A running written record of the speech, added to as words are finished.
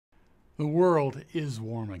The world is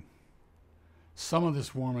warming. Some of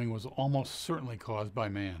this warming was almost certainly caused by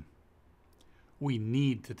man. We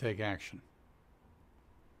need to take action.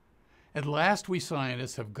 At last, we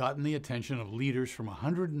scientists have gotten the attention of leaders from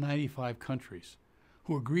 195 countries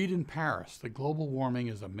who agreed in Paris that global warming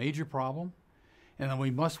is a major problem and that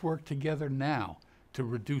we must work together now to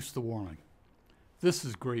reduce the warming. This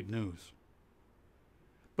is great news.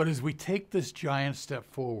 But as we take this giant step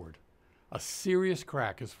forward, a serious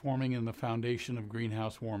crack is forming in the foundation of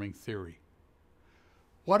greenhouse warming theory.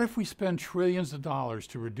 What if we spend trillions of dollars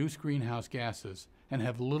to reduce greenhouse gases and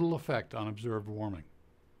have little effect on observed warming?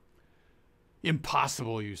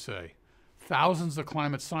 Impossible, you say. Thousands of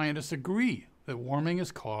climate scientists agree that warming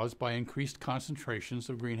is caused by increased concentrations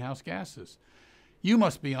of greenhouse gases. You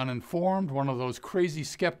must be uninformed, one of those crazy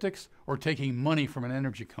skeptics, or taking money from an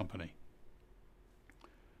energy company.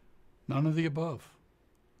 None of the above.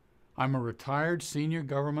 I'm a retired senior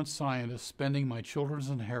government scientist spending my children's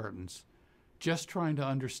inheritance just trying to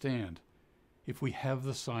understand if we have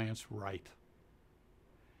the science right.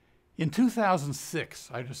 In 2006,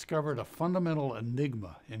 I discovered a fundamental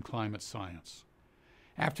enigma in climate science.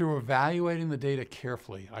 After evaluating the data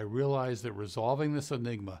carefully, I realized that resolving this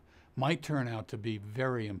enigma might turn out to be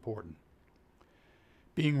very important.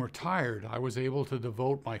 Being retired, I was able to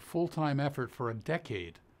devote my full-time effort for a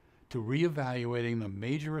decade to reevaluating the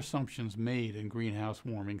major assumptions made in greenhouse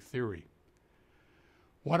warming theory.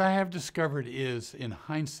 What I have discovered is, in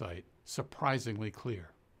hindsight, surprisingly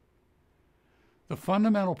clear. The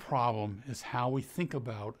fundamental problem is how we think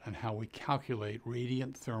about and how we calculate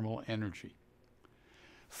radiant thermal energy.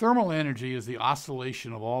 Thermal energy is the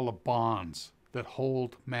oscillation of all the bonds that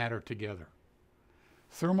hold matter together.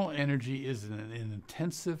 Thermal energy is an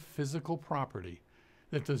intensive physical property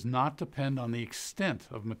that does not depend on the extent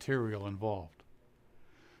of material involved.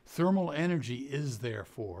 Thermal energy is,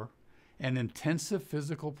 therefore, an intensive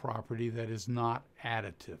physical property that is not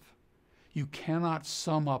additive. You cannot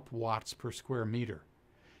sum up watts per square meter.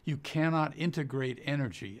 You cannot integrate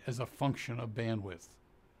energy as a function of bandwidth.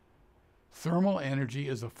 Thermal energy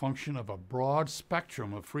is a function of a broad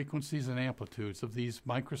spectrum of frequencies and amplitudes of these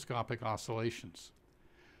microscopic oscillations.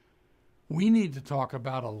 We need to talk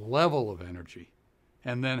about a level of energy,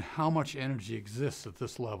 and then how much energy exists at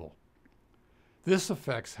this level. This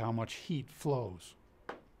affects how much heat flows.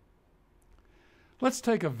 Let's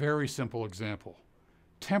take a very simple example.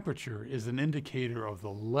 Temperature is an indicator of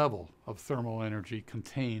the level of thermal energy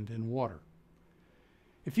contained in water.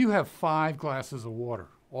 If you have 5 glasses of water,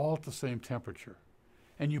 all at the same temperature,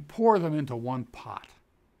 and you pour them into one pot,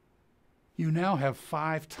 you now have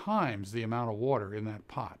 5 times the amount of water in that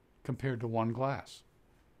pot compared to 1 glass.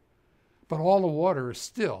 But all the water is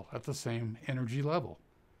still at the same energy level,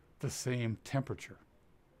 the same temperature.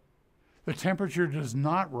 The temperature does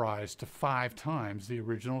not rise to 5 times the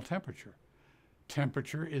original temperature.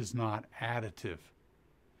 Temperature is not additive.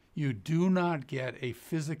 You do not get a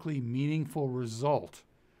physically meaningful result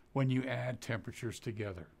when you add temperatures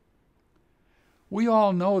together. We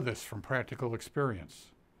all know this from practical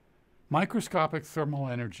experience. Microscopic thermal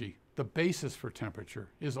energy, the basis for temperature,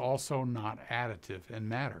 is also not additive in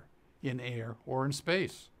matter, in air, or in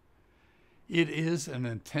space. It is an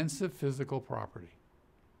intensive physical property.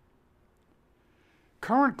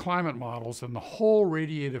 Current climate models and the whole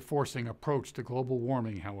radiative forcing approach to global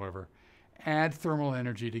warming, however, add thermal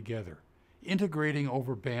energy together, integrating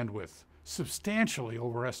over bandwidth, substantially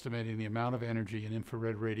overestimating the amount of energy in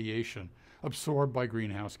infrared radiation absorbed by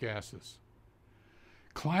greenhouse gases.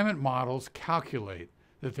 Climate models calculate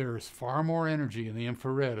that there is far more energy in the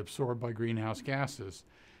infrared absorbed by greenhouse gases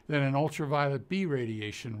than in ultraviolet B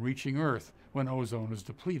radiation reaching Earth when ozone is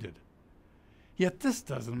depleted. Yet this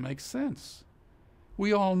doesn't make sense.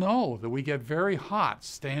 We all know that we get very hot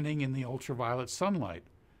standing in the ultraviolet sunlight.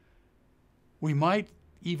 We might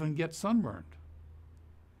even get sunburned.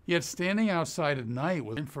 Yet standing outside at night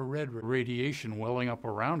with infrared radiation welling up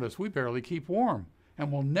around us, we barely keep warm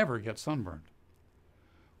and will never get sunburned.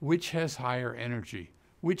 Which has higher energy?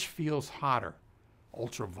 Which feels hotter?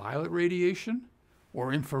 Ultraviolet radiation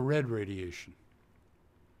or infrared radiation?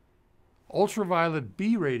 Ultraviolet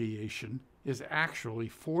B radiation is actually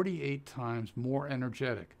 48 times more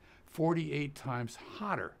energetic, 48 times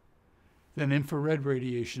hotter than infrared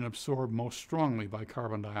radiation absorbed most strongly by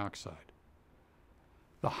carbon dioxide.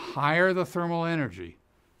 The higher the thermal energy,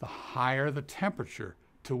 the higher the temperature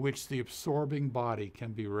to which the absorbing body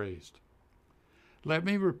can be raised. Let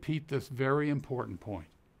me repeat this very important point.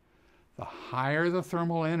 The higher the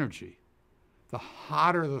thermal energy, the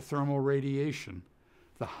hotter the thermal radiation,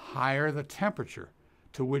 the higher the temperature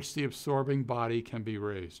to which the absorbing body can be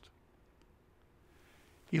raised.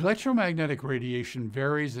 Electromagnetic radiation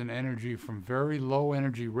varies in energy from very low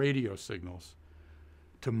energy radio signals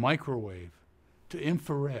to microwave, to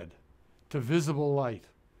infrared, to visible light,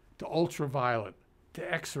 to ultraviolet,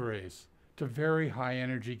 to X-rays, to very high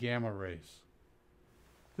energy gamma rays.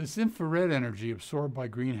 This infrared energy absorbed by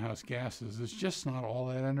greenhouse gases is just not all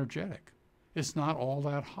that energetic. It's not all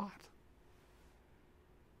that hot.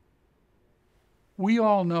 We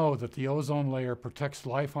all know that the ozone layer protects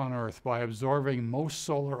life on Earth by absorbing most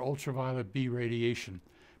solar ultraviolet B radiation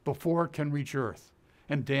before it can reach Earth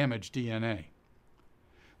and damage DNA.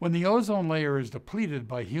 When the ozone layer is depleted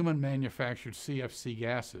by human-manufactured CFC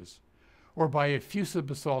gases or by effusive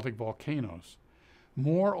basaltic volcanoes,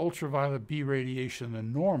 more ultraviolet B radiation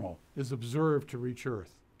than normal is observed to reach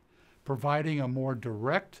Earth, providing a more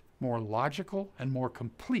direct, more logical, and more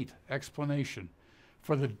complete explanation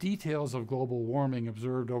for the details of global warming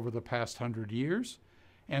observed over the past 100 years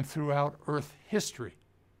and throughout Earth history.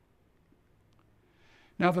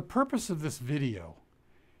 Now, the purpose of this video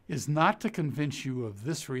is not to convince you of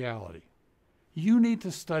this reality. You need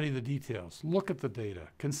to study the details, look at the data,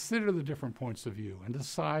 consider the different points of view, and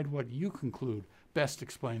decide what you conclude best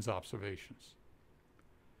explains observations.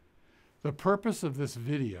 The purpose of this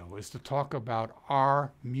video is to talk about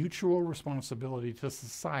our mutual responsibility to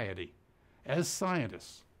society as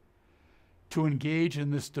scientists to engage in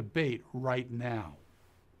this debate right now.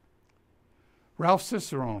 Ralph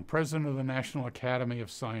Cicerone, president of the National Academy of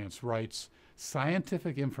Science, writes,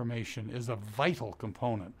 "Scientific information is a vital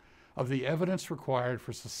component of the evidence required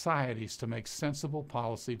for societies to make sensible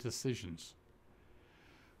policy decisions.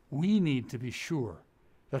 We need to be sure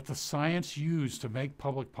that the science used to make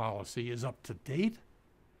public policy is up to date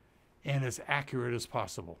and as accurate as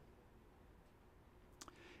possible."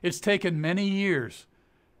 It's taken many years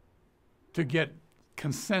to get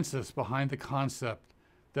consensus behind the concept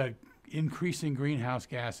that increasing greenhouse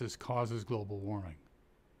gases causes global warming.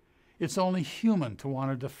 It's only human to want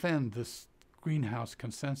to defend this greenhouse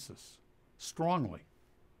consensus strongly.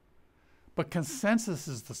 But consensus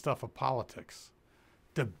is the stuff of politics.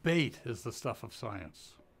 Debate is the stuff of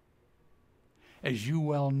science. As you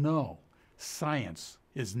well know, science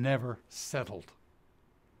is never settled.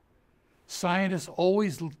 Scientists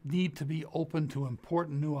always need to be open to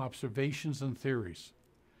important new observations and theories.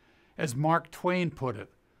 As Mark Twain put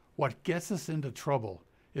it, what gets us into trouble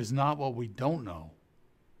is not what we don't know.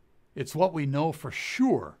 It's what we know for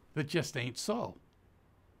sure that just ain't so.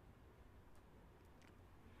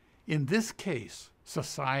 In this case,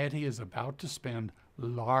 society is about to spend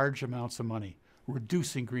large amounts of money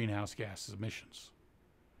reducing greenhouse gas emissions.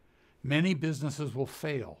 Many businesses will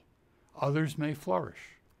fail. Others may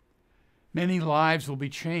flourish. Many lives will be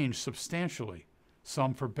changed substantially,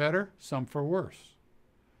 some for better, some for worse.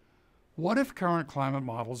 What if current climate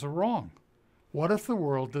models are wrong? What if the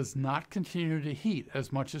world does not continue to heat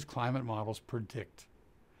as much as climate models predict?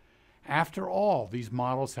 After all, these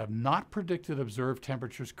models have not predicted observed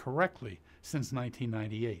temperatures correctly since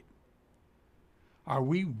 1998. Are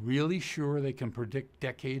we really sure they can predict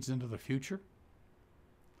decades into the future?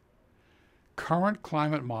 Current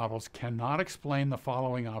climate models cannot explain the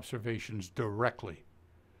following observations directly.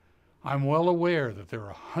 I'm well aware that there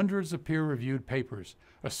are hundreds of peer-reviewed papers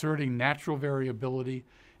asserting natural variability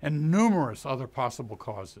and numerous other possible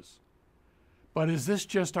causes. But is this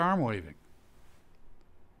just arm-waving?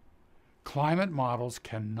 Climate models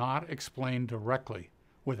cannot explain directly,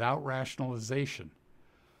 without rationalization,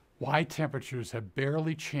 why temperatures have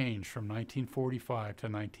barely changed from 1945 to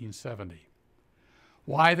 1970,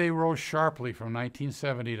 why they rose sharply from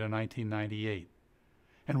 1970 to 1998,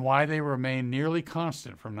 and why they remain nearly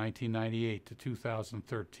constant from 1998 to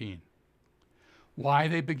 2013, why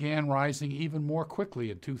they began rising even more quickly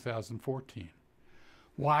in 2014,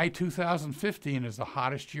 why 2015 is the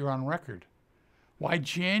hottest year on record, why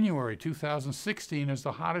January 2016 is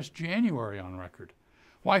the hottest January on record,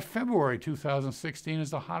 why February 2016 is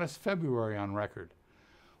the hottest February on record,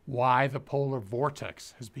 why the polar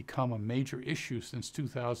vortex has become a major issue since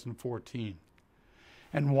 2014,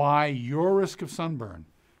 and why your risk of sunburn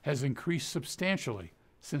has increased substantially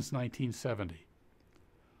since 1970.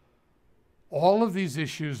 All of these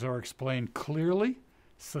issues are explained clearly,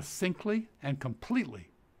 succinctly, and completely,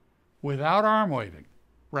 without arm-waving,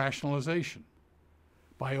 rationalization,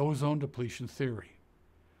 by ozone depletion theory,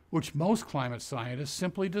 which most climate scientists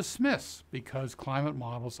simply dismiss because climate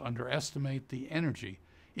models underestimate the energy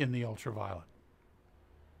in the ultraviolet.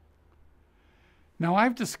 Now,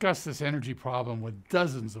 I've discussed this energy problem with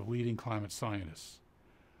dozens of leading climate scientists.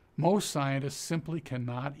 Most scientists simply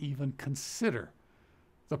cannot even consider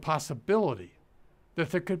the possibility that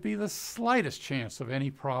there could be the slightest chance of any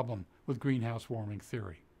problem with greenhouse warming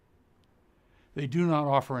theory. They do not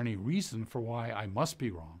offer any reason for why I must be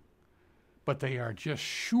wrong, but they are just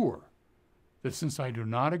sure that since I do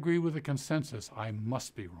not agree with the consensus, I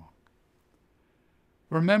must be wrong.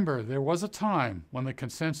 Remember, there was a time when the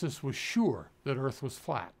consensus was sure that Earth was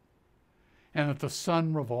flat and that the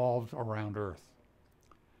sun revolved around Earth.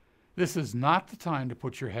 This is not the time to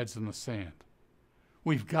put your heads in the sand.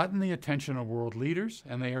 We've gotten the attention of world leaders,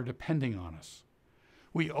 and they are depending on us.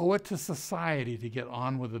 We owe it to society to get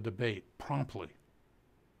on with the debate promptly.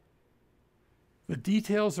 The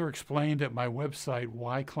details are explained at my website,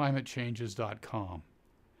 whyclimatechanges.com,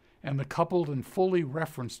 and the coupled and fully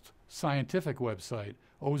referenced scientific website,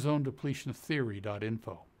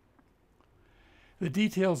 ozonedepletiontheory.info. The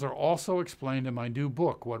details are also explained in my new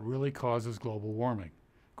book, What Really Causes Global Warming: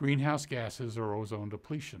 Greenhouse Gases or Ozone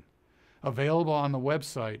Depletion, available on the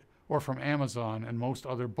website or from Amazon and most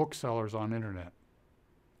other booksellers on internet.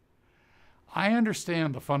 I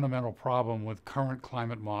understand the fundamental problem with current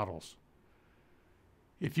climate models.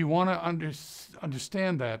 If you want to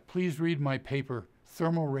understand that, please read my paper,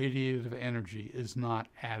 Thermal-Radiative Energy is Not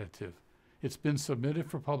Additive. It's been submitted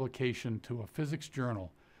for publication to a physics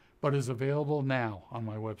journal, but is available now on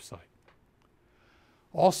my website.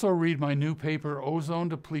 Also read my new paper, Ozone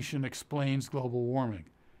Depletion Explains Global Warming,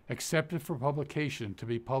 accepted for publication to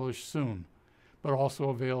be published soon, but also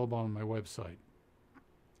available on my website.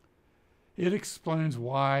 It explains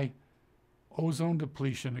why ozone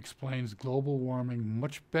depletion explains global warming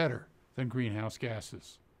much better than greenhouse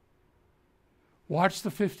gases. Watch the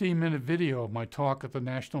 15-minute video of my talk at the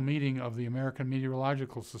National Meeting of the American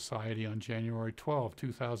Meteorological Society on January 12,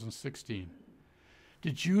 2016.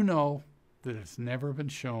 Did you know that it's never been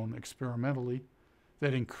shown experimentally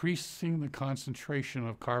that increasing the concentration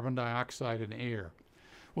of carbon dioxide in air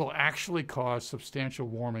will actually cause substantial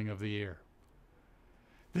warming of the air?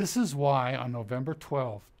 This is why on November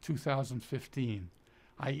 12, 2015,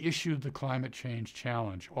 I issued the Climate Change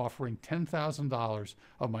Challenge, offering $10,000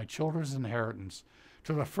 of my children's inheritance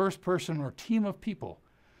to the first person or team of people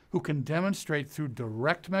who can demonstrate through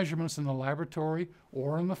direct measurements in the laboratory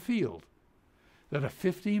or in the field that a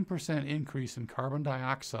 15% increase in carbon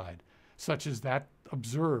dioxide, such as that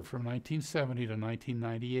observed from 1970 to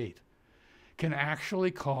 1998, can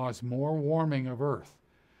actually cause more warming of Earth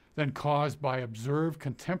than caused by observed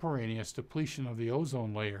contemporaneous depletion of the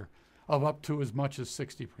ozone layer of up to as much as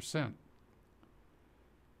 60%.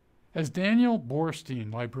 As Daniel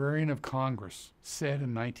Borstein, Librarian of Congress, said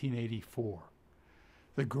in 1984,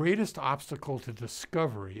 the greatest obstacle to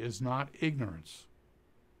discovery is not ignorance.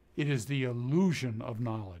 It is the illusion of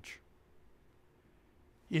knowledge.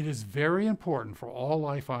 It is very important for all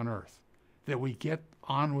life on Earth that we get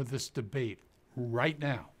on with this debate right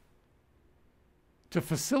now. To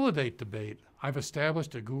facilitate debate, I've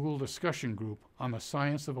established a Google discussion group on the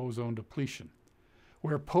science of ozone depletion,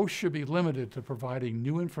 where posts should be limited to providing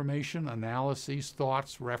new information, analyses,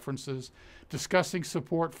 thoughts, references, discussing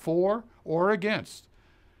support for or against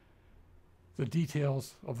the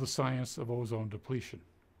details of the science of ozone depletion.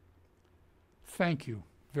 Thank you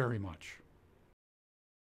very much.